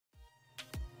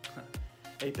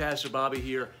Hey, Pastor Bobby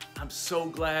here. I'm so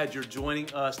glad you're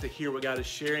joining us to hear what God is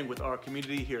sharing with our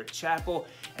community here at Chapel.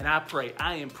 And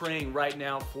I am praying right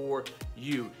now for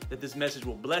you, that this message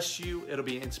will bless you. It'll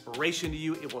be an inspiration to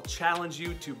you. It will challenge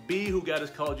you to be who God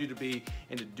has called you to be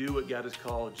and to do what God has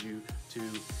called you to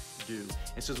do.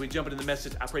 And so as we jump into the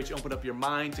message, I pray that you open up your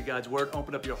mind to God's word,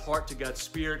 open up your heart to God's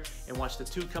spirit, and watch the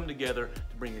two come together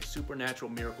to bring a supernatural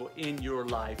miracle in your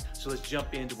life. So let's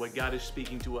jump into what God is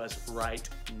speaking to us right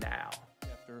now.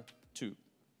 Chapter 2.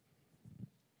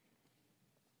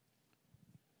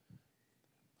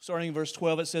 Starting in verse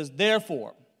 12, it says,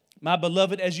 "Therefore, my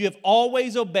beloved, as you have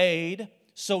always obeyed,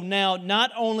 so now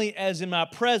not only as in my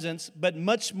presence, but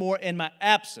much more in my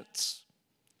absence."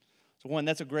 So one,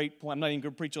 that's a great point. I'm not even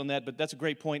going to preach on that, but that's a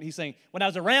great point. He's saying, when I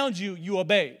was around you, you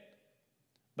obeyed.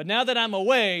 But now that I'm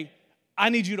away, I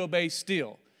need you to obey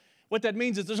still. What that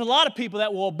means is there's a lot of people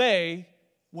that will obey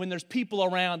when there's people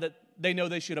around that they know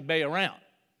they should obey around.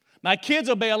 My kids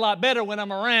obey a lot better when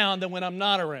I'm around than when I'm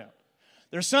not around.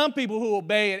 There's some people who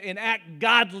obey and act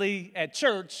godly at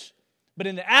church, but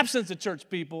in the absence of church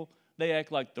people, they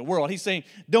act like the world. He's saying,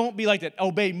 don't be like that.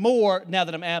 Obey more now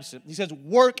that I'm absent. He says,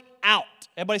 work out.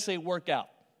 Everybody say work out.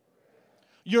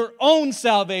 Your own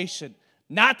salvation,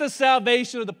 not the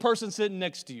salvation of the person sitting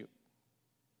next to you.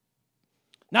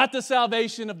 Not the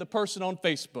salvation of the person on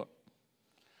Facebook.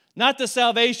 Not the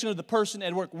salvation of the person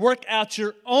at work. Work out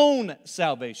your own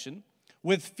salvation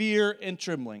with fear and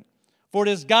trembling. For it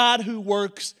is God who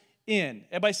works in.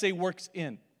 Everybody say works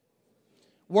in.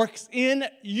 Works in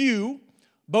you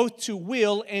both to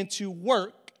will and to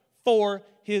work for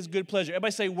his good pleasure.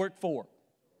 Everybody say work for.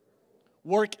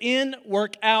 Work in,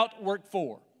 work out, work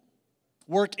for.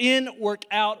 Work in, work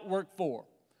out, work for.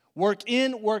 Work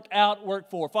in, work out, work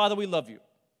for. Father, we love you.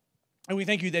 And we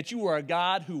thank you that you are a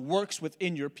God who works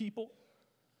within your people,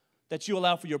 that you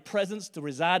allow for your presence to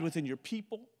reside within your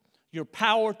people, your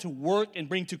power to work and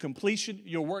bring to completion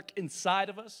your work inside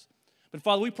of us. But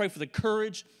Father, we pray for the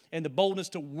courage and the boldness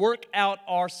to work out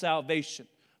our salvation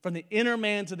from the inner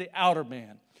man to the outer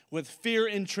man with fear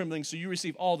and trembling, so you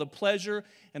receive all the pleasure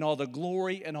and all the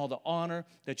glory and all the honor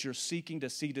that you're seeking to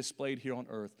see displayed here on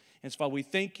earth. And so, Father, we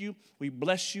thank you. We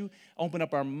bless you. Open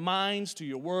up our minds to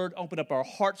your word. Open up our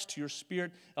hearts to your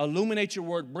spirit. Illuminate your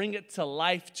word. Bring it to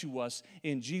life to us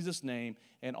in Jesus' name.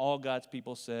 And all God's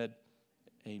people said,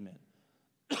 amen.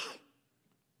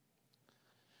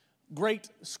 Great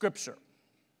scripture.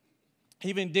 He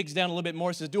even digs down a little bit more.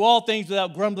 He says, do all things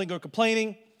without grumbling or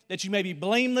complaining, that you may be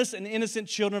blameless and innocent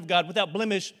children of God, without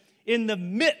blemish, in the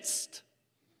midst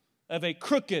of a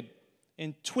crooked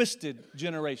and twisted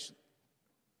generation.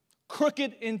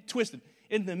 Crooked and twisted.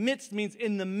 In the midst means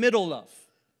in the middle of.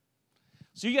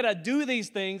 So you got to do these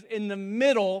things in the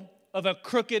middle of a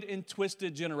crooked and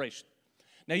twisted generation.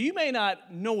 Now, you may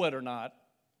not know it or not,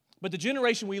 but the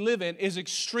generation we live in is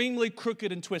extremely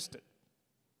crooked and twisted.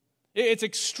 It's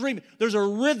extreme. There's a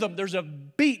rhythm, there's a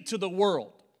beat to the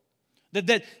world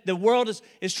that the world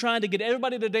is trying to get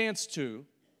everybody to dance to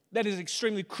that is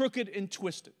extremely crooked and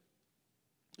twisted.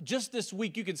 Just this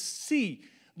week, you can see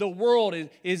the world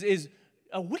is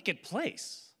a wicked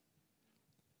place.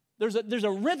 There's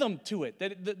a rhythm to it.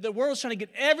 That the world's trying to get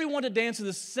everyone to dance to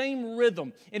the same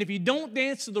rhythm. And if you don't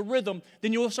dance to the rhythm,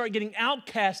 then you'll start getting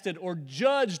outcasted or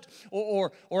judged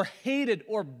or hated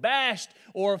or bashed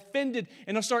or offended.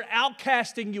 And they'll start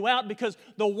outcasting you out because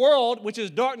the world, which is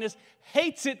darkness,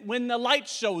 hates it when the light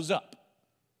shows up.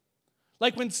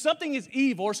 Like when something is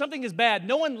evil or something is bad,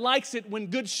 no one likes it when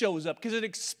good shows up because it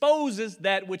exposes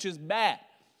that which is bad.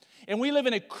 And we live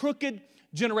in a crooked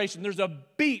generation. There's a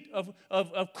beat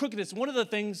of crookedness. One of the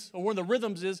things, or one of the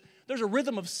rhythms is, there's a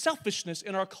rhythm of selfishness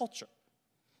in our culture.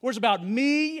 Where it's about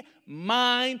me,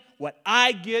 mine, what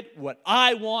I get, what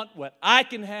I want, what I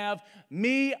can have,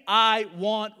 me, I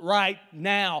want right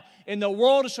now. And the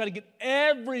world is trying to get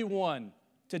everyone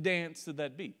to dance to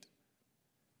that beat.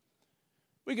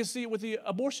 We can see it with the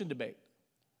abortion debate.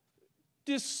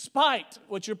 Despite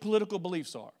what your political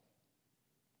beliefs are,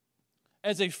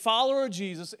 as a follower of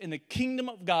Jesus in the kingdom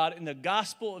of God, in the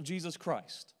gospel of Jesus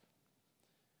Christ,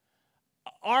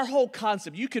 our whole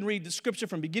concept, you can read the scripture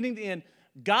from beginning to end,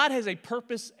 God has a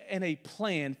purpose and a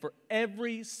plan for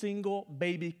every single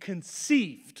baby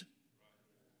conceived,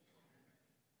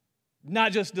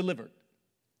 not just delivered.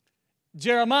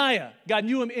 Jeremiah, God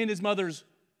knew him in his mother's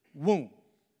womb.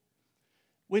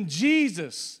 When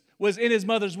Jesus was in his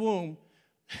mother's womb,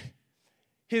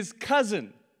 his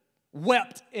cousin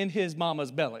wept in his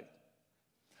mama's belly.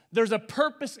 There's a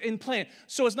purpose and plan.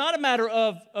 So it's not a matter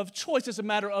of choice, it's a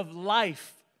matter of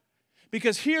life.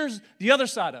 Because here's the other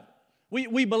side of it.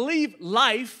 We believe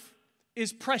life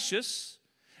is precious,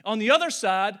 On the other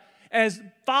side, as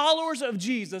followers of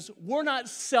Jesus, we're not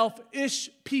selfish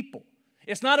people.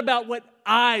 It's not about what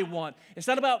I want. It's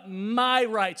not about my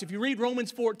rights. If you read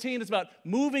Romans 14, it's about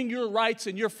moving your rights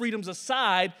and your freedoms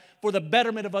aside for the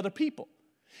betterment of other people.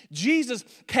 Jesus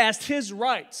cast his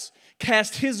rights,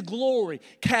 cast his glory,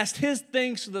 cast his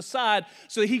things to the side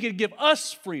so that he could give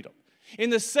us freedom. In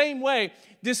the same way,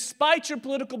 despite your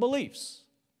political beliefs,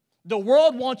 the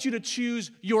world wants you to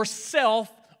choose yourself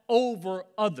over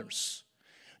others.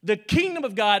 The kingdom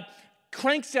of God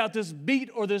cranks out this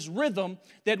beat or this rhythm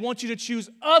that wants you to choose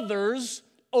others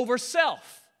over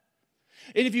self.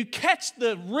 And if you catch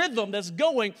the rhythm that's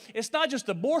going, it's not just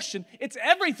abortion, it's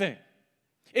everything.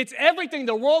 It's everything.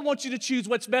 The world wants you to choose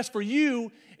what's best for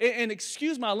you, and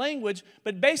excuse my language,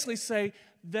 but basically say,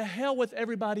 the hell with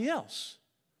everybody else.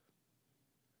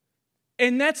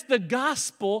 And that's the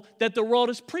gospel that the world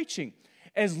is preaching.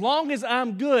 As long as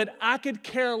I'm good, I could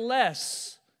care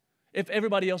less if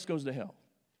everybody else goes to hell.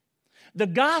 The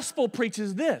gospel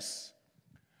preaches this.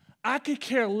 I could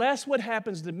care less what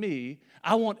happens to me.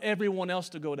 I want everyone else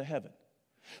to go to heaven.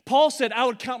 Paul said, I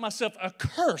would count myself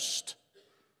accursed.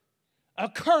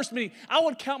 Accursed, meaning I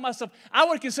would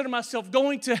consider myself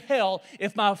going to hell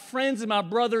if my friends and my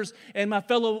brothers and my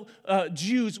fellow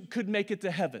Jews could make it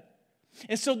to heaven.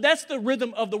 And so that's the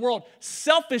rhythm of the world,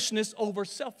 selfishness over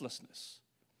selflessness.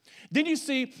 Then you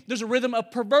see there's a rhythm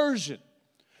of perversion,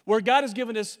 where God has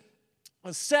given us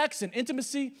sex and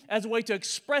intimacy as a way to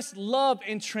express love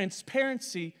and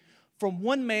transparency from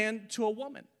one man to a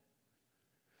woman.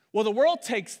 Well, the world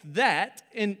takes that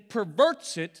and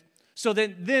perverts it so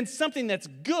that then something that's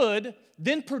good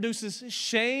then produces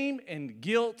shame and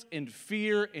guilt and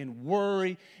fear and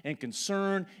worry and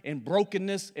concern and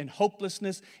brokenness and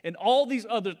hopelessness and all these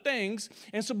other things.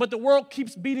 And so, but the world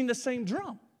keeps beating the same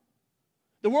drum.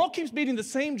 The world keeps beating the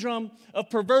same drum of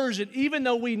perversion, even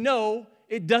though we know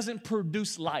it doesn't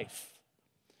produce life.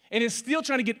 And it's still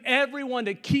trying to get everyone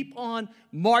to keep on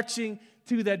marching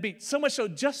to that beat. So much so,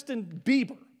 Justin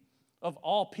Bieber, of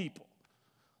all people,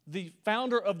 the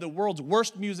founder of the world's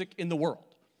worst music in the world,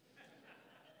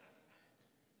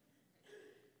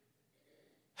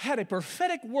 had a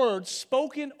prophetic word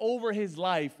spoken over his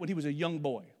life when he was a young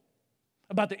boy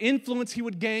about the influence he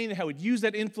would gain and how he'd use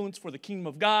that influence for the kingdom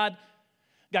of God.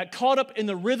 Got caught up in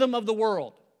the rhythm of the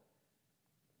world,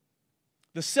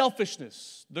 the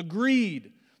selfishness, the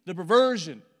greed, the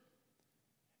perversion,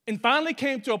 and finally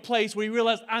came to a place where he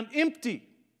realized, I'm empty.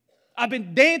 I've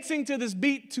been dancing to this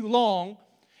beat too long.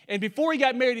 And before he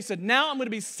got married, he said, now I'm going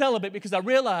to be celibate because I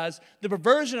realize the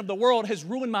perversion of the world has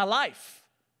ruined my life.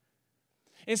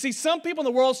 And see, some people in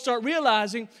the world start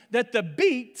realizing that the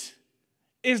beat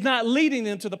is not leading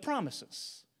them to the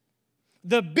promises.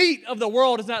 The beat of the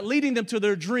world is not leading them to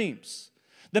their dreams.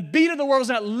 The beat of the world is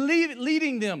not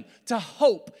leading them to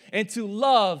hope and to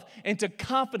love and to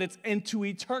confidence and to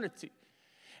eternity.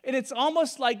 And it's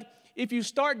almost like if you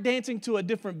start dancing to a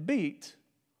different beat,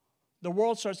 the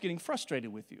world starts getting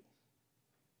frustrated with you.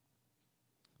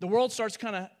 The world starts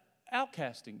kind of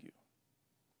outcasting you.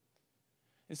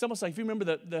 It's almost like, if you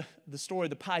remember the story of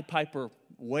the Pied Piper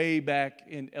way back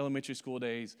in elementary school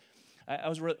days, I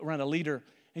was around a leader.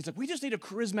 He's like, we just need a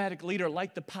charismatic leader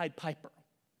like the Pied Piper.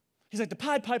 He's like, the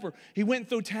Pied Piper, he went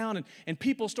through town and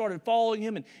people started following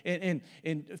him and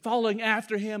following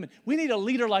after him. And we need a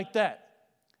leader like that.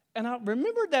 And I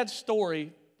remembered that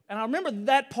story, and I remember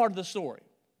that part of the story.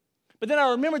 But then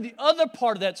I remembered the other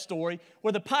part of that story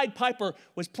where the Pied Piper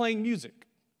was playing music,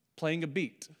 playing a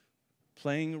beat,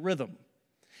 playing rhythm.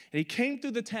 And he came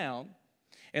through the town,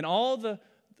 and all the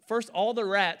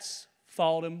rats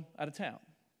followed him out of town.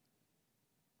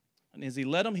 And as he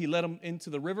led them into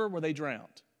the river where they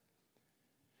drowned.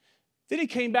 Then he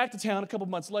came back to town a couple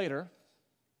months later.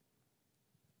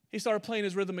 He started playing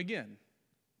his rhythm again,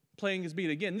 playing his beat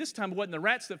again. This time it wasn't the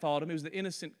rats that followed him, it was the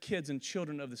innocent kids and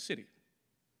children of the city.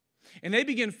 And they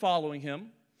began following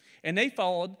him, and they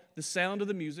followed the sound of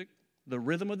the music, the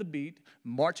rhythm of the beat,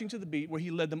 marching to the beat, where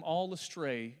he led them all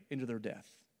astray into their death.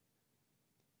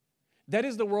 That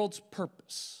is the world's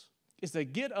purpose, is to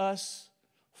get us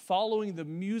following the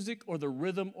music or the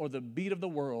rhythm or the beat of the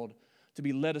world to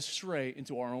be led astray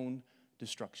into our own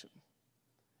destruction.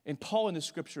 And Paul in the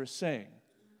scripture is saying,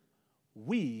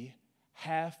 we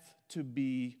have to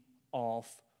be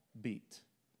offbeat.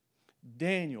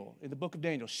 Daniel, in the book of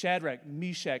Daniel, Shadrach,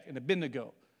 Meshach, and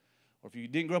Abednego. Or if you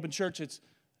didn't grow up in church, it's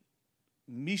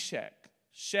Meshach,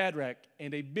 Shadrach,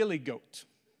 and a billy goat.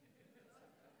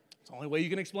 It's the only way you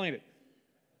can explain it.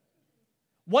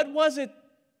 What was it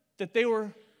that they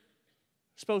were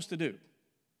supposed to do?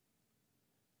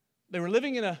 They were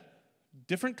living in a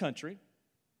different country,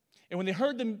 And when they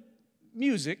heard the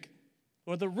music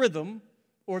or the rhythm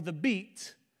or the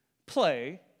beat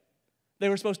play, they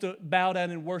were supposed to bow down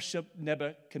and worship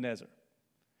Nebuchadnezzar.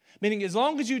 Meaning, as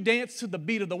long as you dance to the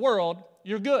beat of the world,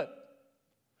 you're good.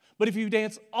 But if you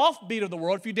dance off beat of the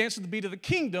world, if you dance to the beat of the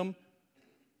kingdom,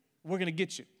 we're going to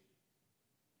get you.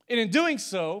 And in doing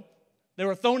so, they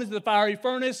were thrown into the fiery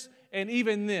furnace, and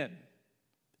even then,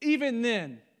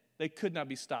 they could not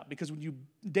be stopped. Because when you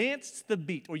dance to the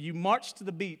beat, or you march to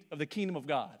the beat of the kingdom of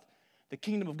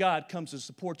God comes to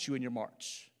support you in your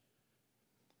march.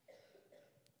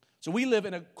 So we live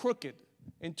in a crooked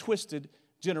and twisted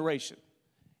generation.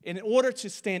 And in order to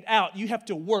stand out, you have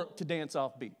to work to dance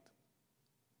off beat.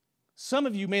 Some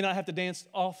of you may not have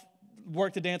to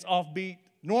work to dance off beat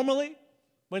normally,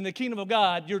 but in the kingdom of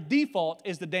God, your default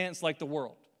is to dance like the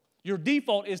world. Your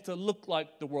default is to look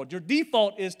like the world. Your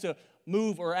default is to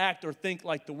move or act or think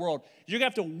like the world. You're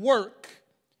going to have to work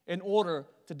in order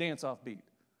to dance off beat.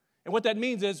 And what that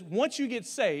means is once you get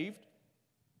saved,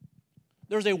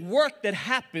 there's a work that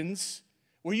happens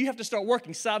where you have to start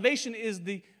working. Salvation is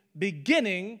the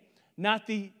beginning, not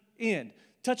the end.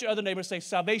 Touch your other neighbor and say,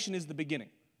 salvation is the beginning.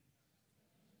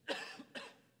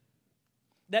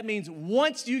 That means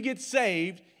once you get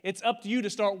saved, it's up to you to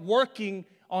start working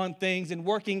on things and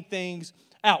working things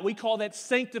out. We call that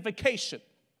sanctification.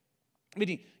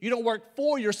 Meaning you don't work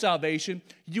for your salvation,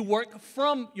 you work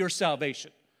from your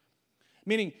salvation.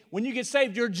 Meaning when you get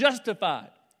saved, you're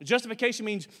justified. Justification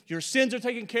means your sins are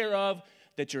taken care of,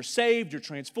 that you're saved, you're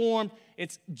transformed.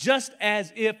 It's just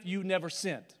as if you never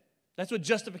sinned. That's what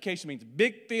justification means.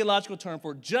 Big theological term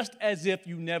for just as if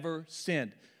you never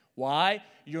sinned. Why?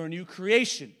 You're a new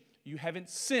creation. You haven't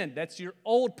sinned. That's your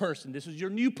old person. This is your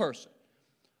new person.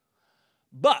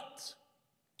 But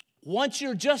once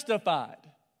you're justified,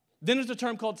 then there's a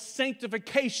term called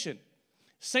sanctification.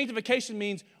 Sanctification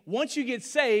means once you get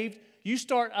saved, you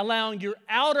start allowing your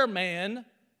outer man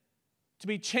to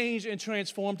be changed and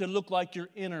transformed to look like your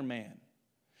inner man.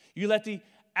 You let the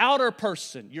outer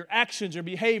person, your actions, your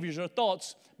behaviors, your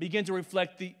thoughts begin to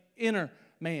reflect the inner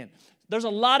man. There's a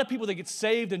lot of people that get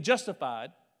saved and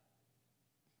justified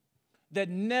that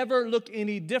never look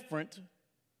any different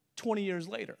 20 years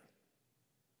later.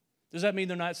 Does that mean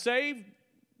they're not saved?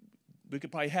 We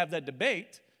could probably have that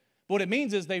debate. But what it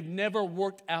means is they've never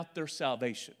worked out their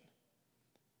salvation.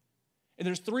 And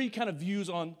there's three kind of views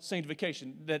on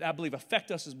sanctification that I believe affect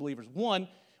us as believers. One,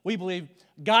 we believe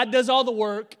God does all the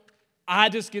work, I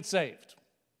just get saved.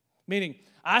 Meaning,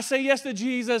 I say yes to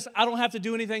Jesus, I don't have to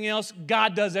do anything else,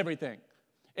 God does everything.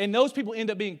 And those people end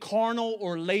up being carnal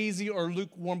or lazy or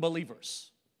lukewarm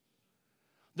believers.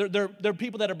 They're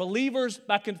people that are believers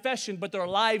by confession, but their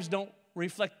lives don't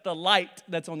reflect the light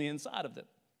that's on the inside of them.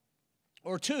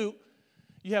 Or two,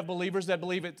 you have believers that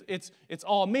believe it's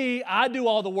all me, I do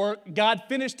all the work, God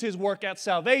finished his work at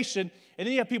salvation, and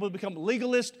then you have people who become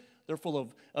legalists. They're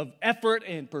full of effort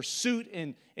and pursuit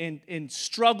and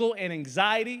struggle and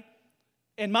anxiety.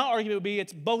 And my argument would be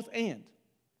it's both and.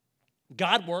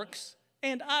 God works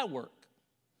and I work.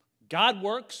 God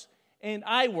works and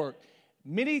I work.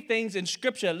 Many things in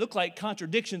Scripture that look like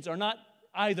contradictions are not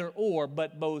either or,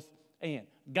 but both and.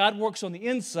 God works on the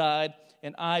inside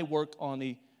and I work on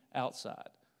the outside.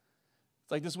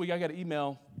 It's like this week I got an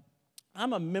email.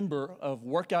 I'm a member of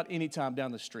Workout Anytime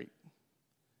down the street.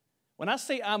 When I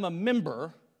say I'm a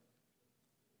member,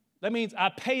 that means I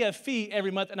pay a fee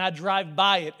every month and I drive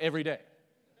by it every day.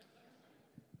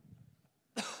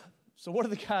 So one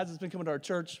of the guys that's been coming to our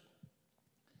church,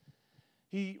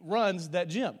 he runs that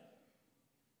gym.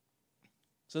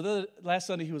 So last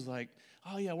Sunday he was like,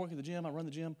 oh yeah, I work at the gym, I run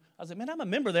the gym. I was like, man, I'm a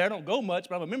member there. I don't go much,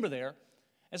 but I'm a member there.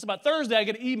 And so about Thursday I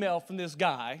get an email from this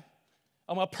guy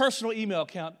on my personal email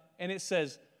account, and it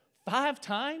says, 5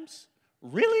 times?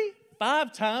 Really?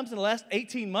 5 times in the last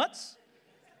 18 months?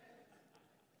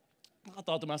 I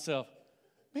thought to myself,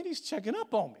 man, he's checking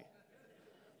up on me.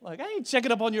 Like, I ain't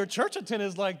checking up on your church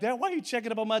attendance like that. Why are you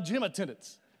checking up on my gym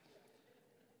attendance?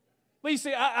 But you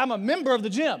see, I'm a member of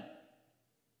the gym.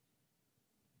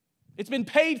 It's been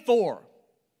paid for.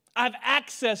 I have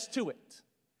access to it.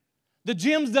 The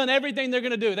gym's done everything they're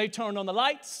going to do. They turned on the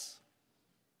lights,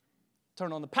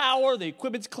 turned on the power, the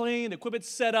equipment's clean, the equipment's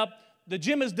set up. The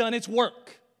gym has done its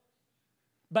work.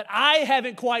 But I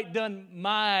haven't quite done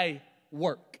my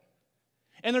work.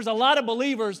 And there's a lot of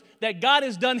believers that God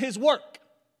has done his work.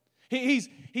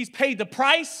 He's paid the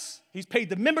price. He's paid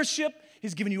the membership.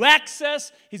 He's given you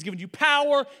access. He's given you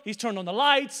power. He's turned on the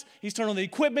lights. He's turned on the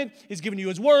equipment. He's given you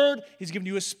His Word. He's given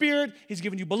you His Spirit. He's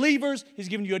given you believers. He's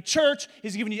given you a church.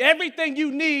 He's given you everything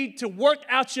you need to work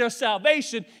out your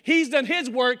salvation. He's done His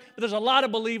work, but there's a lot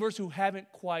of believers who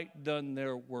haven't quite done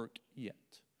their work yet.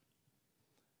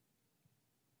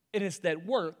 And it's that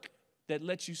work that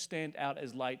lets you stand out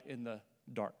as light in the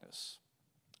darkness.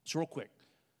 So real quick.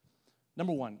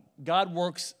 Number one, God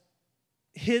works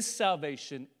His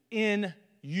salvation in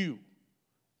you.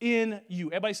 In you.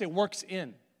 Everybody say works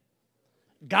in.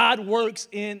 God works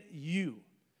in you.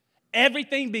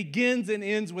 Everything begins and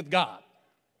ends with God.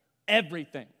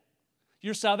 Everything.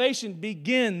 Your salvation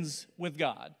begins with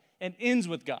God and ends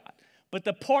with God. But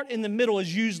the part in the middle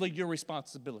is usually your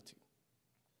responsibility.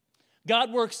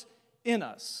 God works in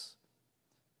us.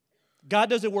 God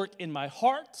doesn't work in my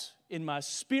heart, in my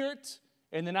spirit,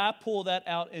 and then I pull that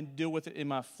out and deal with it in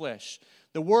my flesh.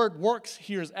 The word works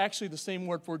here is actually the same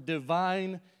word for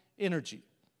divine energy.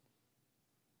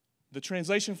 The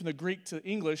translation from the Greek to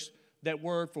English, that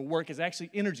word for work is actually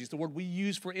energy. It's the word we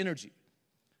use for energy.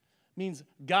 It means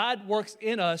God works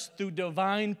in us through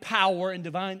divine power and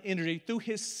divine energy. Through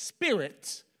His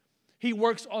Spirit, He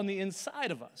works on the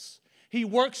inside of us. He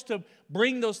works to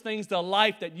bring those things to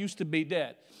life that used to be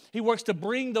dead. He works to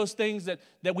bring those things that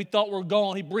we thought were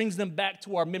gone. He brings them back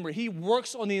to our memory. He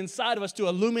works on the inside of us to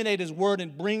illuminate His Word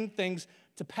and bring things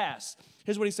to pass.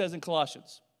 Here's what he says in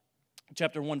Colossians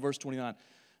chapter 1, verse 29.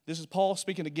 This is Paul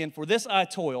speaking again. For this I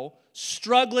toil,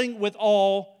 struggling with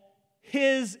all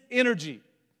His energy.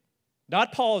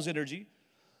 Not Paul's energy,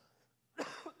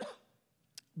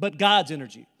 but God's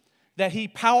energy. That He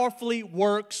powerfully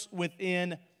works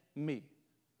within me.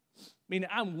 Meaning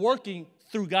I'm working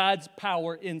through God's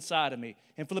power inside of me.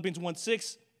 In Philippians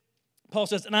 1:6, Paul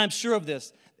says, and I'm sure of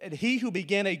this, that He who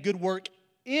began a good work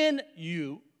in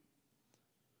you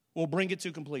will bring it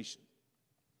to completion.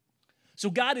 So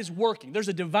God is working. There's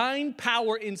a divine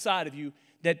power inside of you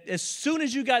that as soon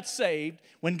as you got saved,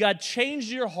 when God changed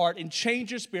your heart and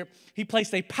changed your spirit, He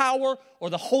placed a power or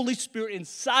the Holy Spirit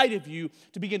inside of you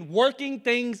to begin working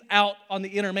things out on the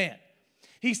inner man.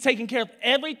 He's taking care of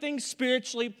everything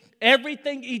spiritually,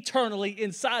 everything eternally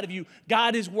inside of you.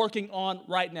 God is working on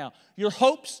right now. Your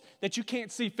hopes that you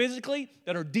can't see physically,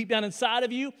 that are deep down inside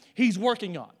of you, He's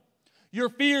working on. Your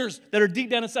fears that are deep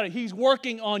down inside of you, He's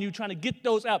working on you, trying to get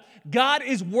those out. God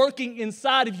is working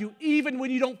inside of you even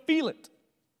when you don't feel it.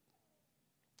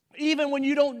 Even when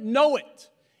you don't know it.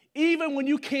 Even when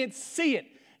you can't see it.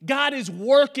 God is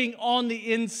working on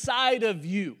the inside of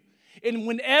you. And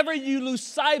whenever you lose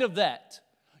sight of that,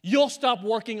 you'll stop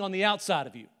working on the outside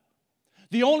of you.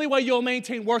 The only way you'll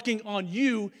maintain working on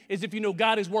you is if you know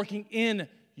God is working in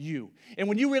you. And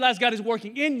when you realize God is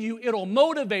working in you, it'll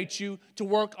motivate you to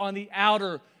work on the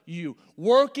outer you.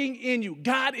 Working in you.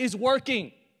 God is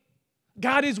working.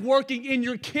 God is working in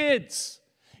your kids.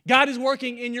 God is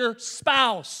working in your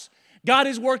spouse. God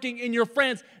is working in your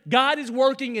friends. God is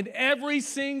working in every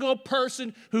single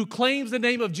person who claims the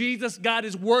name of Jesus. God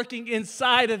is working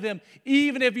inside of them,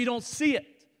 even if you don't see it.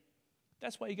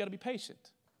 That's why you got to be patient.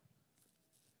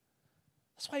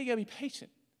 That's why you got to be patient.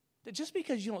 That just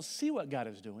because you don't see what God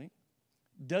is doing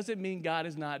doesn't mean God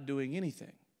is not doing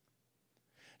anything.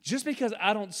 Just because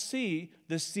I don't see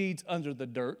the seeds under the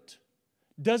dirt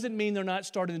doesn't mean they're not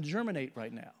starting to germinate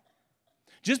right now.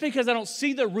 Just because I don't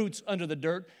see the roots under the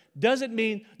dirt doesn't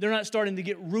mean they're not starting to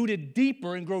get rooted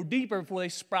deeper and grow deeper before they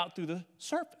sprout through the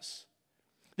surface.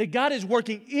 That God is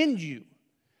working in you.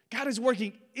 God is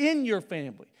working in your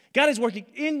family. God is working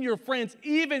in your friends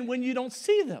even when you don't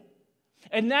see them.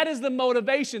 And that is the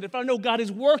motivation. If I know God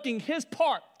is working His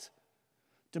part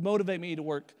to motivate me to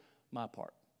work my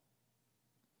part.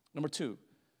 Number two,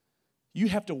 you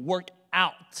have to work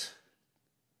out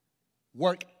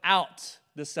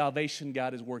the salvation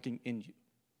God is working in you.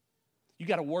 You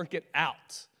got to work it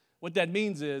out. What that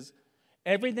means is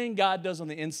everything God does on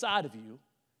the inside of you,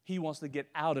 He wants to get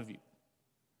out of you.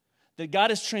 That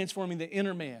God is transforming the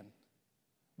inner man.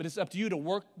 But it's up to you to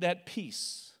work that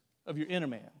piece of your inner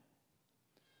man.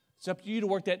 It's up to you to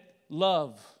work that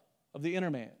love of the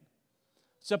inner man.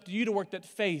 It's up to you to work that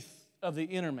faith of the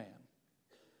inner man.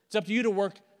 It's up to you to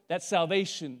work that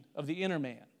salvation of the inner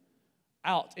man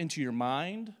out into your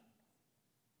mind,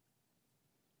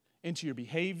 into your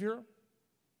behavior,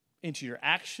 into your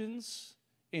actions,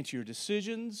 into your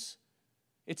decisions.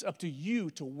 It's up to you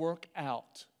to work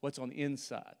out what's on the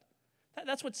inside.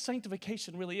 That's what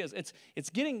sanctification really is. It's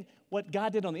getting what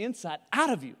God did on the inside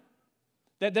out of you.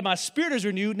 That my spirit is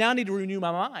renewed, now I need to renew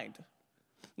my mind.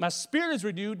 My spirit is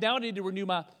renewed, now I need to renew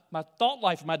my thought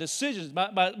life, my decisions.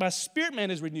 My spirit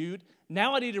man is renewed,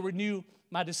 now I need to renew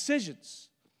my decisions.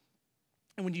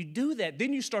 And when you do that,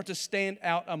 then you start to stand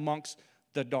out amongst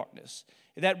the darkness.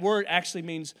 That word actually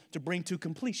means to bring to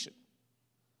completion.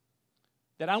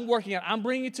 That I'm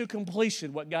bringing to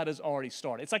completion what God has already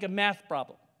started. It's like a math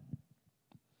problem.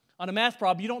 On a math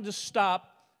problem, you don't just stop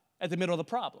at the middle of the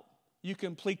problem. You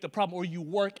complete the problem, or you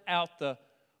work out the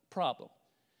problem.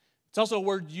 It's also a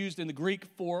word used in the Greek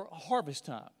for harvest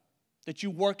time. That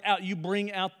you work out, you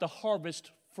bring out the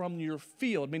harvest from your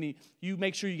field, meaning you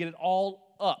make sure you get it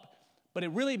all up. But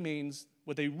it really means,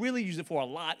 what they really use it for a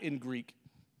lot in Greek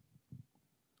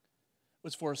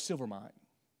was for a silver mine.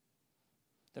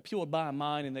 That people would buy a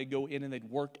mine and they'd go in and they'd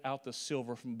work out the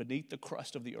silver from beneath the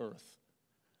crust of the earth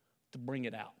to bring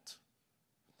it out.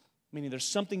 Meaning there's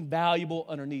something valuable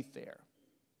underneath there.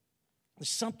 There's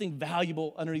something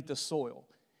valuable underneath the soil.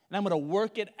 And I'm going to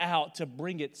work it out to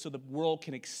bring it so the world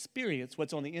can experience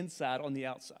what's on the inside, on the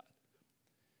outside.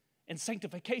 And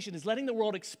sanctification is letting the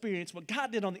world experience what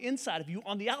God did on the inside of you,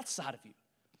 on the outside of you.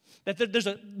 That there's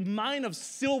a mine of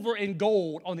silver and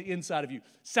gold on the inside of you.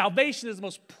 Salvation is the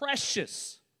most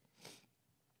precious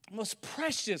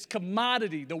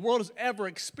commodity the world has ever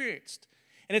experienced.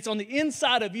 And it's on the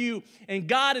inside of you. And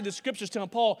God in the scriptures telling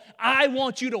Paul, I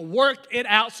want you to work it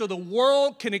out so the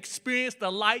world can experience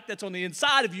the light that's on the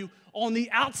inside of you, on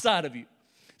the outside of you.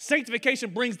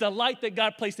 Sanctification brings the light that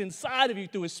God placed inside of you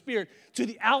through His Spirit to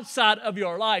the outside of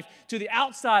your life, to the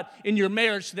outside in your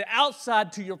marriage, to the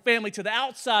outside to your family, to the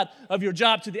outside of your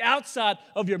job, to the outside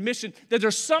of your mission. That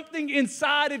there's something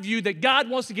inside of you that God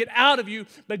wants to get out of you,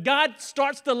 but God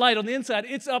starts the light on the inside.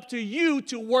 It's up to you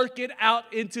to work it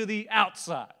out into the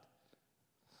outside.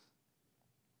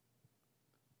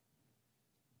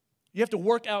 You have to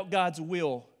work out God's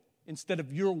will instead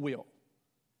of your will.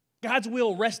 God's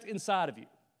will rests inside of you.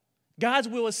 God's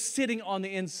will is sitting on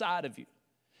the inside of you.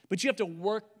 But you have to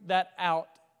work that out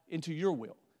into your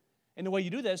will. And the way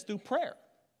you do that is through prayer.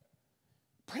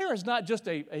 Prayer is not just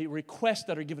a request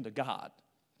that are given to God.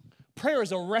 Prayer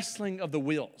is a wrestling of the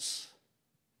wills.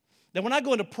 That when I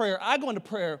go into prayer,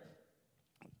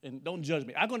 and don't judge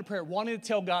me, I go into prayer wanting to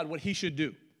tell God what He should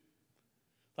do.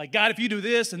 Like, God, if you do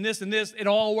this and this and this,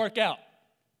 it'll all work out.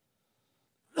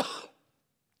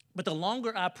 But the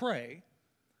longer I pray,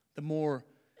 the more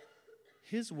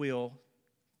His will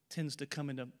tends to come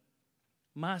into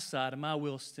my side, and my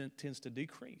will tends to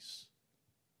decrease.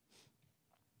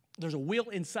 There's a will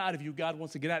inside of you God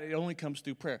wants to get out. It only comes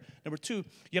through prayer. Number two,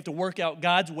 you have to work out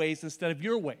God's ways instead of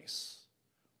your ways.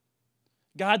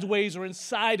 God's ways are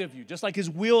inside of you, just like His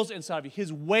will's inside of you.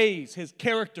 His ways, His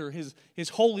character, His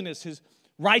holiness, His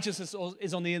righteousness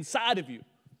is on the inside of you.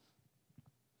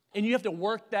 And you have to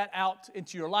work that out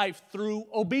into your life through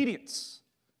obedience.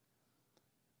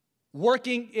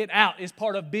 Working it out is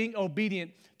part of being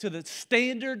obedient to the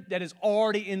standard that is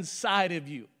already inside of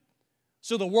you.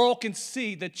 So the world can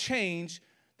see the change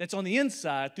that's on the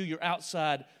inside through your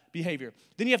outside behavior.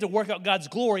 Then you have to work out God's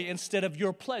glory instead of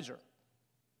your pleasure.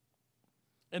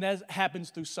 And that happens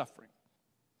through suffering.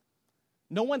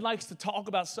 No one likes to talk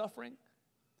about suffering.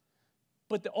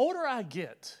 But the older I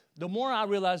get, the more I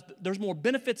realize there's more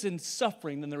benefits in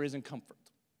suffering than there is in comfort.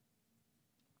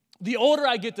 The older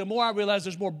I get, the more I realize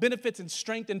there's more benefits and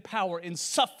strength and power in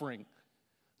suffering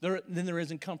than there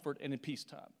is in comfort and in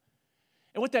peacetime.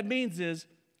 And what that means is,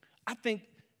 I think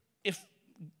if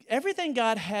everything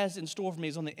God has in store for me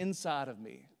is on the inside of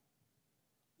me,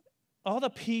 all the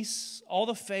peace, all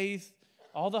the faith,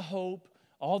 all the hope,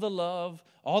 all the love,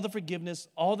 all the forgiveness,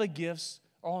 all the gifts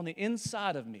are on the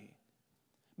inside of me.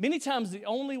 Many times the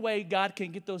only way God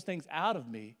can get those things out of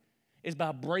me is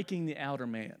by breaking the outer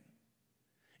man.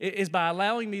 It is by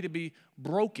allowing me to be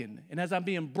broken. And as I'm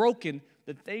being broken,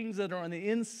 the things that are on the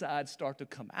inside start to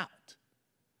come out.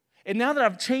 And now that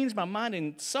I've changed my mind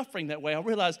in suffering that way, I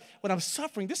realize when I'm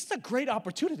suffering, this is a great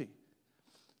opportunity.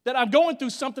 That I'm going through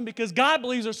something because God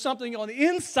believes there's something on the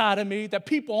inside of me that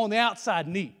people on the outside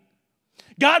need.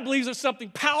 God believes there's something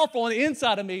powerful on the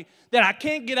inside of me that I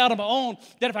can't get out on my own,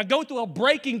 that if I go through a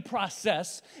breaking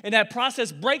process and that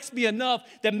process breaks me enough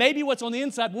that maybe what's on the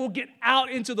inside will get out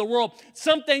into the world.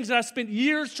 Some things that I spent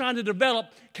years trying to develop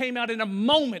came out in a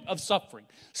moment of suffering.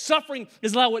 Suffering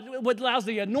is what allows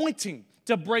the anointing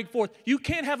to break forth. You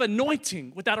can't have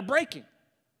anointing without a breaking.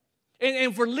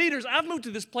 And for leaders, I've moved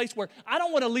to this place where I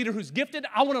don't want a leader who's gifted,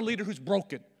 I want a leader who's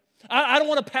broken. I don't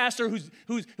want a pastor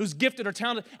who's gifted or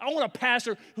talented. I want a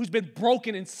pastor who's been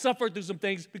broken and suffered through some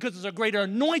things because there's a greater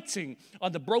anointing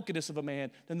on the brokenness of a man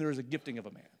than there is a gifting of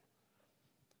a man.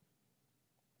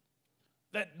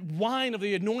 That wine of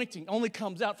the anointing only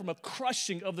comes out from a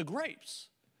crushing of the grapes.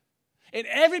 And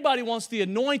everybody wants the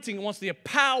anointing, wants the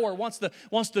power, wants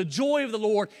the joy of the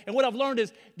Lord. And what I've learned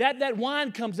is that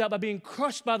wine comes out by being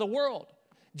crushed by the world.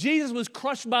 Jesus was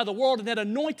crushed by the world, and that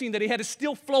anointing that he had is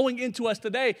still flowing into us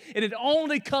today, and it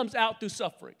only comes out through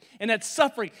suffering. And that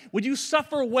suffering, when you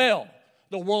suffer well,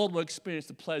 the world will experience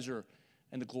the pleasure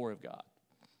and the glory of God.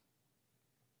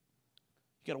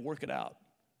 You got to work it out.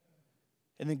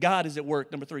 And then God is at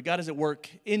work. Number 3, God is at work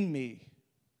in me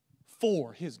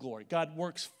for his glory. God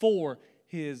works for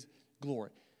his glory.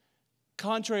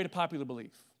 Contrary to popular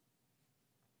belief,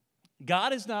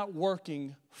 God is not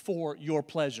working for your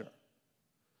pleasure.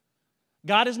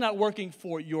 God is not working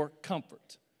for your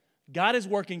comfort. God is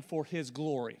working for his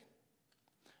glory.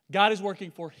 God is working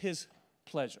for his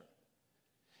pleasure.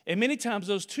 And many times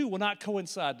those two will not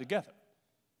coincide together.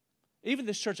 Even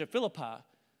this church at Philippi,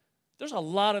 there's a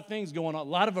lot of things going on, a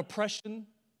lot of oppression,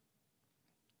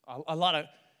 a lot of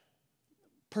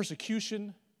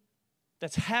persecution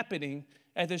that's happening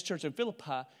at this church in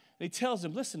Philippi. And he tells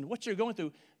them, listen, what you're going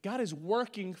through, God is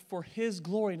working for his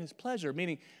glory and his pleasure,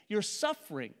 meaning your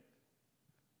suffering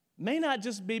may not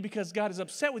just be because God is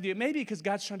upset with you. It may be because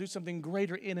God's trying to do something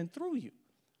greater in and through you.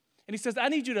 And he says, I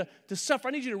need you to suffer.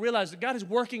 I need you to realize that God is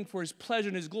working for his pleasure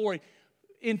and his glory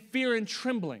in fear and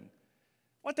trembling.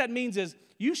 What that means is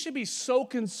you should be so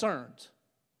concerned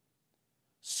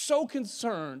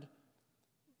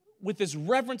with this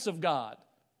reverence of God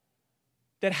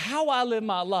that how I live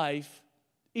my life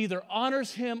either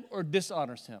honors him or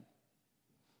dishonors him.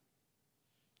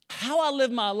 How I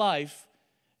live my life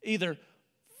either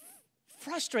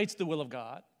frustrates the will of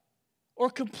God or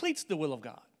completes the will of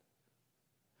God.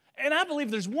 And I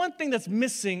believe there's one thing that's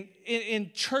missing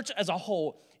in church as a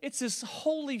whole. It's this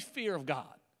holy fear of God.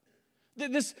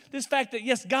 This fact that,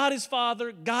 yes, God is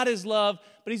Father, God is love,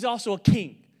 but he's also a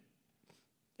king.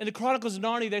 In the Chronicles of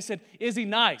Narnia, they said, is he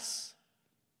nice?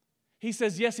 He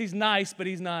says, yes, he's nice, but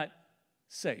he's not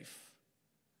safe.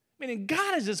 Meaning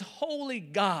God is this holy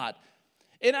God.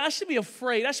 And I should be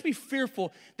afraid, I should be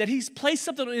fearful that he's placed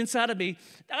something inside of me.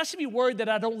 I should be worried that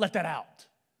I don't let that out.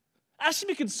 I should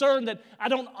be concerned that I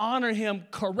don't honor him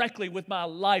correctly with my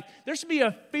life. There should be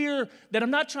a fear that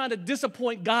I'm not trying to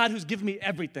disappoint God who's given me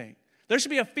everything. There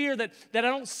should be a fear that I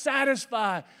don't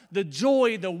satisfy the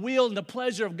joy, the will, and the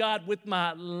pleasure of God with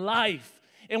my life.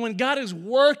 And when God is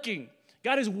working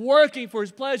for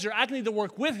his pleasure, I can either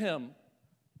work with him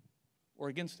or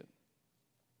against him.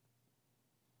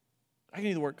 I can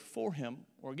either work for him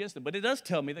or against him. But it does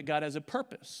tell me that God has a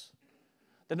purpose.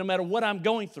 That no matter what I'm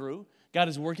going through, God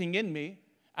is working in me.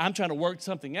 I'm trying to work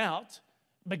something out,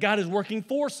 but God is working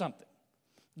for something.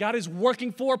 God is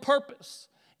working for a purpose.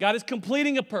 God is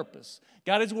completing a purpose.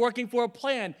 God is working for a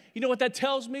plan. You know what that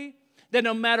tells me? That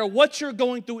no matter what you're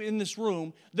going through in this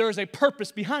room, there is a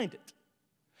purpose behind it.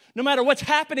 No matter what's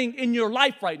happening in your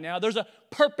life right now, there's a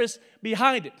purpose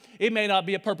behind it. It may not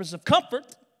be a purpose of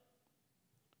comfort,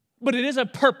 but it is a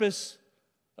purpose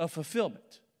of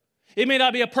fulfillment. It may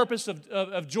not be a purpose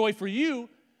of joy for you,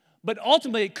 but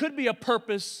ultimately it could be a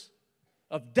purpose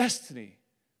of destiny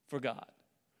for God.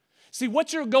 See,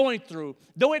 what you're going through,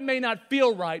 though it may not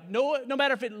feel right, no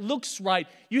matter if it looks right,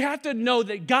 you have to know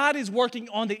that God is working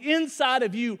on the inside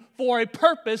of you for a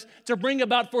purpose to bring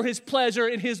about for his pleasure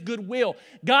and his goodwill.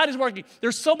 God is working.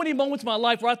 There's so many moments in my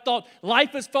life where I thought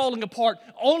life is falling apart,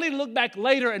 only to look back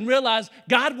later and realize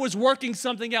God was working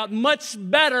something out much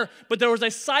better, but there was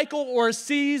a cycle or a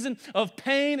season of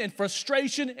pain and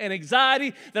frustration and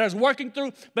anxiety that I was working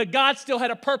through, but God still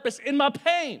had a purpose in my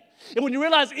pain. And when you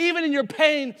realize even in your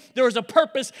pain, there is a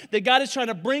purpose that God is trying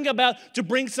to bring about to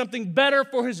bring something better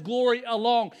for his glory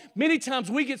along. Many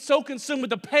times we get so consumed with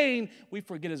the pain, we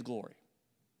forget his glory.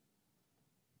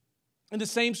 In the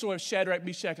same story of Shadrach,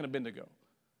 Meshach, and Abednego,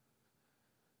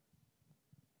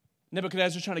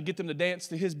 Nebuchadnezzar is trying to get them to dance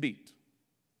to his beat.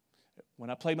 When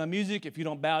I play my music, if you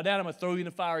don't bow down, I'm going to throw you in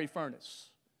a fiery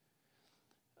furnace.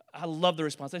 I love the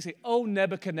response. They say, oh,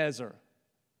 Nebuchadnezzar.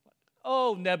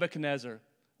 Oh, Nebuchadnezzar.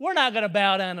 We're not going to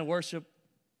bow down and worship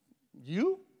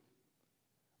you.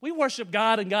 We worship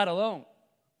God and God alone.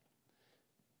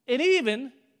 And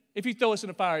even if you throw us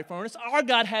in a fiery furnace, our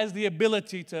God has the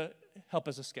ability to help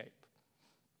us escape.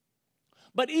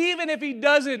 But even if he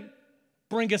doesn't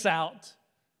bring us out,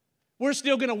 we're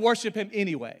still going to worship him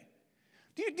anyway.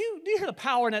 Do you hear the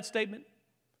power in that statement?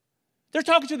 They're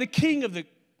talking to the king of the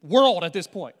world at this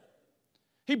point.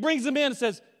 He brings them in and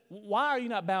says, why are you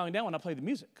not bowing down when I play the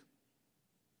music?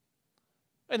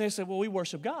 And they said, well, we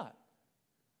worship God.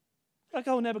 Like,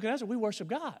 oh, Nebuchadnezzar, we worship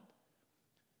God.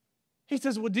 He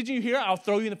says, well, did you hear? I'll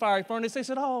throw you in the fiery furnace. They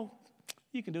said, oh,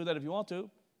 you can do that if you want to.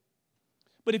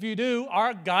 But if you do,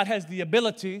 our God has the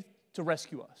ability to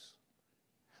rescue us.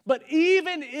 But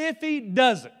even if he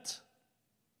doesn't,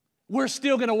 we're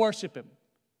still going to worship him.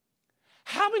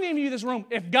 How many of you in this room,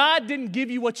 if God didn't give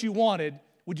you what you wanted,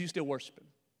 would you still worship him?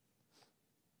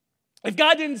 If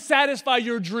God didn't satisfy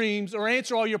your dreams or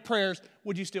answer all your prayers,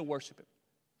 would you still worship him?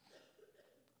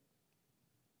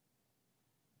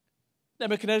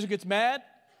 Nebuchadnezzar gets mad,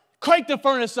 cranked the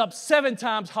furnace up 7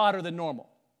 times hotter than normal,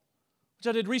 which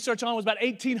I did research on was about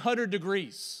 1,800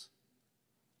 degrees.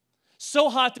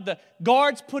 So hot that the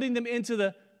guards putting them into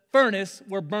the furnace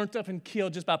were burnt up and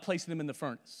killed just by placing them in the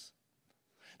furnace.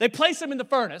 They place them in the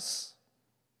furnace.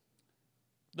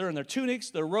 They're in their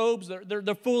tunics, their robes,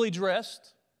 they're fully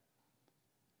dressed.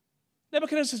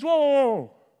 Nebuchadnezzar says,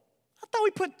 whoa, I thought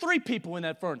we put 3 people in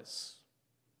that furnace.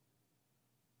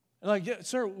 And like, yeah,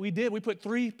 sir, we did. We put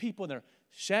 3 people in there.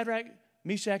 Shadrach,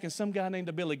 Meshach, and some guy named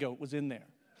the Billy Goat was in there.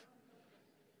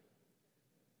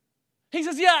 He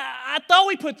says, yeah, I thought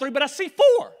we put 3, but I see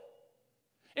 4.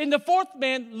 And the 4th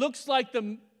man looks like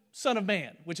the Son of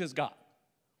Man, which is God.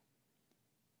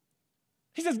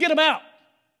 He says, get him out.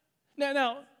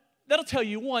 Now, that'll tell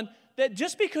you, one, that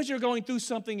just because you're going through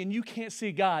something and you can't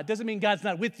see God doesn't mean God's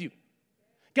not with you.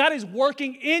 God is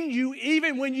working in you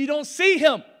even when you don't see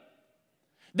him.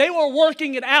 They were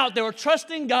working it out. They were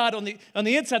trusting God on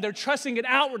the inside. They're trusting it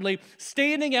outwardly,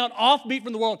 standing out, offbeat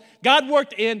from the world. God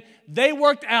worked in, they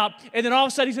worked out, and then all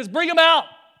of a sudden he says, bring them out.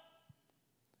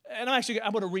 And I'm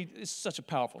going to read, it's such a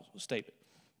powerful statement.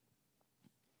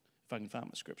 If I can find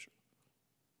my scripture.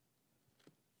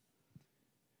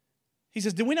 He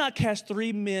says, did we not cast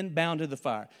 3 men bound into the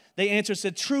fire? They answered,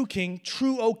 said, true, King,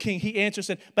 true, O King. He answered,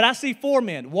 said, but I see 4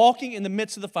 men walking in the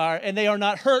midst of the fire, and they are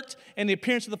not hurt, and the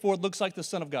appearance of the 4th looks like the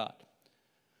Son of God.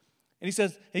 And he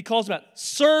says, he calls them out,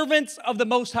 servants of the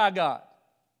Most High God.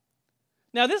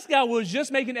 Now, this guy was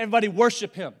just making everybody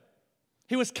worship him.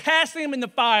 He was casting them in the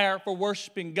fire for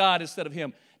worshiping God instead of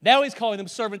him. Now he's calling them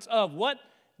servants of what?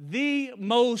 The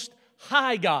Most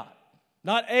High God.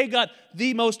 Not a God,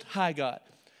 the Most High God.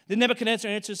 Then Nebuchadnezzar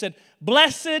answered and said,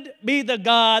 blessed be the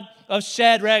God of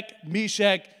Shadrach,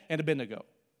 Meshach, and Abednego,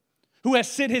 who has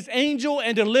sent his angel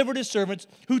and delivered his servants,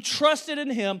 who trusted in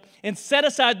him and set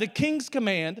aside the king's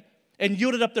command and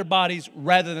yielded up their bodies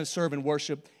rather than serve and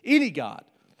worship any God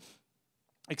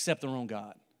except their own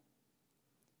God.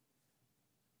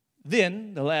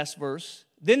 Then, the last verse,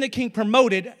 then the king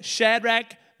promoted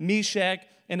Shadrach, Meshach,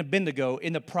 and Abednego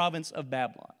in the province of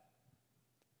Babylon.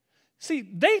 See,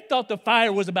 they thought the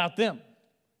fire was about them.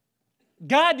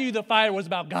 God knew the fire was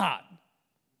about God.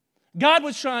 God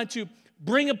was trying to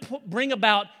bring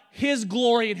about his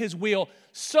glory and his will,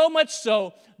 so much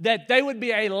so that they would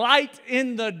be a light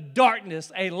in the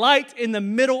darkness, a light in the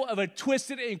middle of a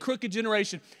twisted and crooked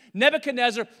generation.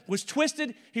 Nebuchadnezzar was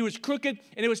twisted, he was crooked,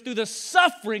 and it was through the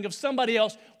suffering of somebody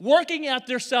else working out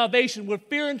their salvation with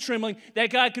fear and trembling that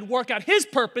God could work out his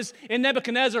purpose in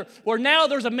Nebuchadnezzar, where now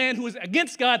there's a man who is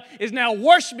against God, is now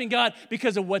worshiping God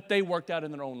because of what they worked out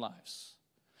in their own lives.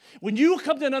 When you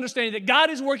come to an understanding that God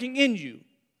is working in you,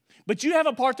 but you have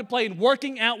a part to play in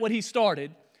working out what he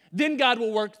started, then God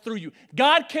will work through you.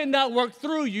 God cannot work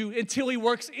through you until he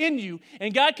works in you,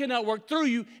 and God cannot work through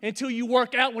you until you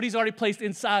work out what he's already placed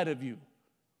inside of you.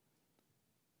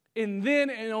 And then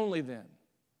and only then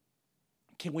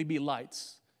can we be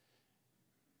lights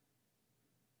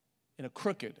in a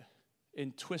crooked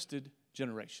and twisted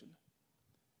generation.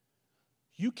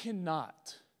 You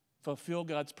cannot fulfill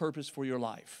God's purpose for your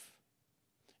life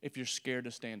if you're scared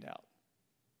to stand out.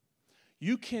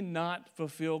 You cannot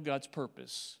fulfill God's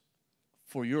purpose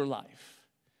for your life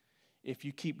if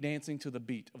you keep dancing to the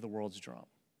beat of the world's drum.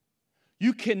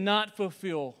 You cannot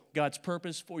fulfill God's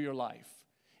purpose for your life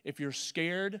if you're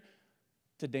scared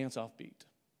to dance off beat.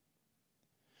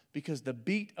 Because the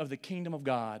beat of the kingdom of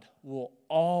God will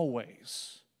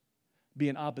always be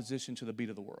in opposition to the beat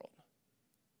of the world.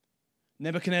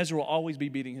 Nebuchadnezzar will always be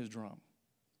beating his drum.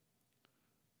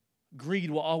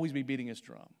 Greed will always be beating his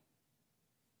drum.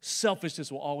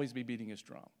 Selfishness will always be beating his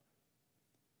drum.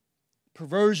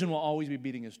 Perversion will always be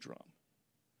beating his drum.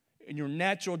 And your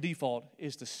natural default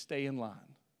is to stay in line.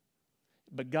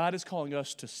 But God is calling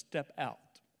us to step out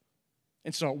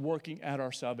and start working out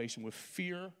our salvation with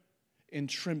fear and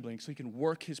trembling so he can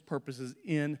work his purposes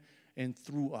in and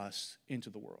through us into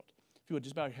the world. If you would,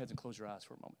 just bow your heads and close your eyes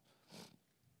for a moment.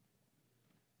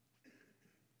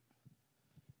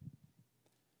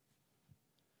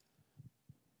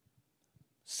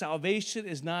 Salvation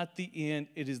is not the end,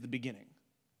 it is the beginning.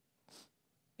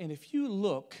 And if you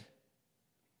look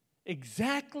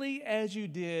exactly as you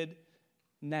did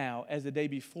now as the day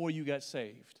before you got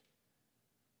saved,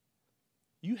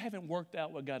 you haven't worked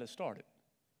out what God has started.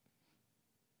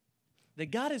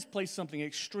 that God has placed something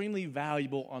extremely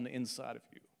valuable on the inside of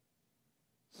you.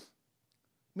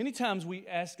 Many times we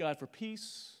ask God for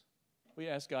peace, we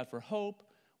ask God for hope,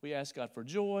 we ask God for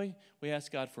joy, we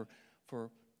ask God for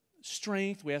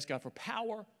strength, we ask God for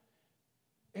power.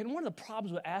 And one of the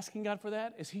problems with asking God for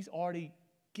that is He's already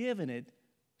given it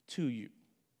to you.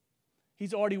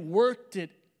 He's already worked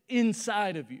it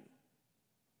inside of you.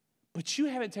 But you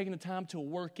haven't taken the time to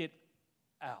work it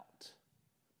out.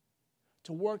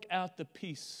 To work out the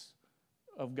peace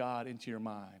of God into your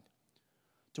mind.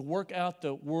 To work out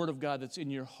the Word of God that's in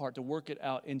your heart. To work it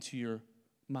out into your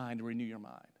mind, to renew your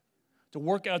mind. To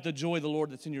work out the joy of the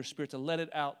Lord that's in your spirit. To let it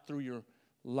out through your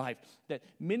life. That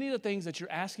many of the things that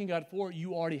you're asking God for,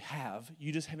 you already have.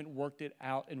 You just haven't worked it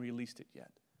out and released it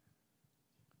yet.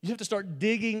 You have to start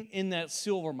digging in that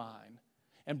silver mine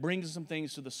and bring some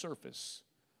things to the surface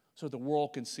so the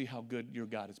world can see how good your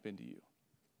God has been to you.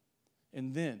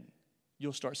 And then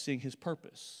you'll start seeing His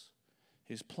purpose,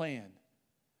 His plan,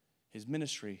 His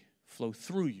ministry flow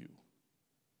through you.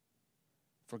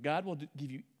 For God will give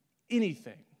you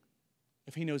anything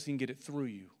if He knows He can get it through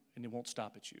you and it won't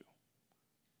stop at you.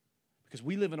 Because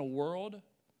we live in a world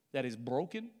that is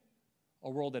broken,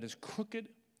 a world that is crooked,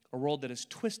 a world that is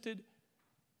twisted,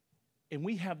 and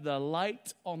we have the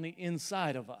light on the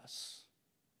inside of us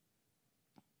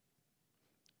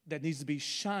that needs to be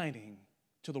shining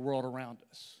to the world around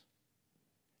us.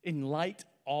 And light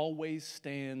always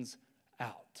stands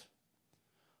out.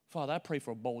 Father, I pray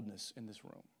for boldness in this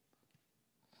room.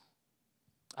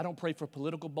 I don't pray for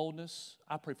political boldness.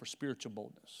 I pray for spiritual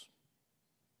boldness.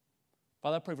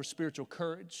 Father, I pray for spiritual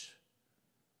courage.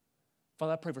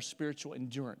 Father, I pray for spiritual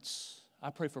endurance. I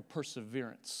pray for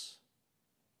perseverance.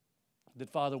 That,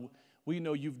 Father, we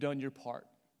know You've done Your part.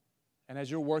 And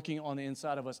as You're working on the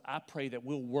inside of us, I pray that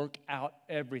we'll work out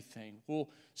everything. We'll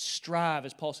strive,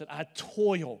 as Paul said, I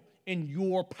toil in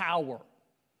Your power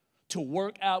to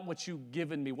work out what You've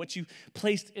given me, what You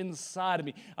placed inside of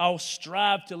me. I'll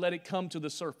strive to let it come to the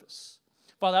surface.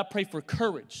 Father, I pray for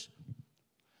courage.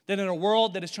 That in a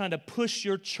world that is trying to push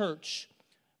Your church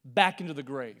back into the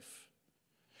grave,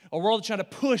 a world that's trying to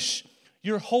push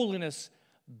Your holiness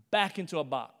back into a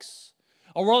box,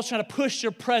 a world that's trying to push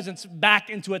Your presence back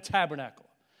into a tabernacle.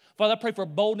 Father, I pray for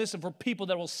boldness and for people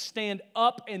that will stand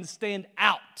up and stand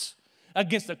out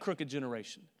against a crooked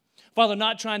generation. Father,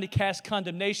 not trying to cast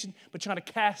condemnation, but trying to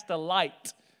cast a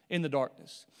light in the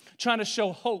darkness. Trying to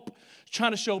show hope,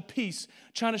 trying to show peace,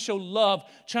 trying to show love,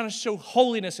 trying to show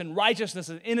holiness and righteousness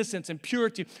and innocence and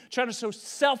purity, trying to show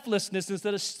selflessness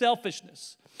instead of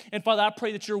selfishness. And Father, I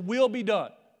pray that Your will be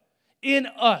done in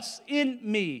us, in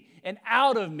me, and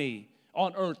out of me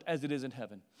on earth as it is in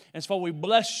heaven. And so, Father, we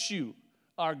bless You,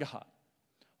 our God.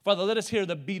 Father, let us hear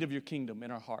the beat of Your kingdom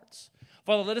in our hearts.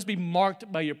 Father, let us be marked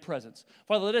by Your presence.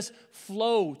 Father, let us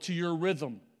flow to Your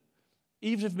rhythm,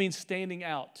 even if it means standing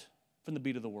out from the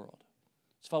beat of the world.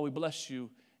 So, Father, we bless You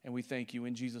and we thank You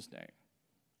in Jesus' name.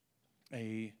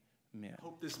 Amen. I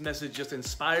hope this message just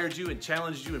inspired you and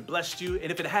challenged you and blessed you.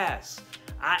 And if it has,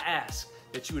 I ask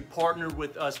that you would partner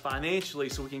with us financially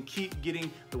so we can keep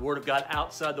getting the Word of God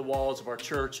outside the walls of our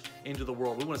church into the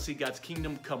world. We want to see God's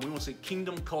kingdom come. We want to see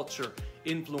kingdom culture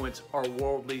influence our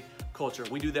worldly culture.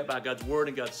 We do that by God's Word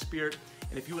and God's Spirit.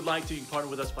 And if you would like to, you can partner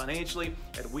with us financially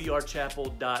at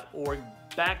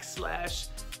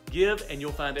wearechapel.org/give, and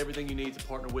you'll find everything you need to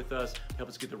partner with us, help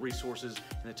us get the resources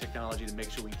and the technology to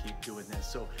make sure we keep doing this.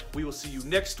 So we will see you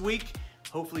next week.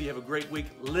 Hopefully you have a great week.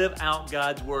 Live out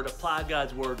God's Word, apply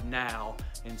God's Word now,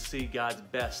 and see God's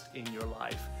best in your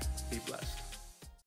life. Be blessed.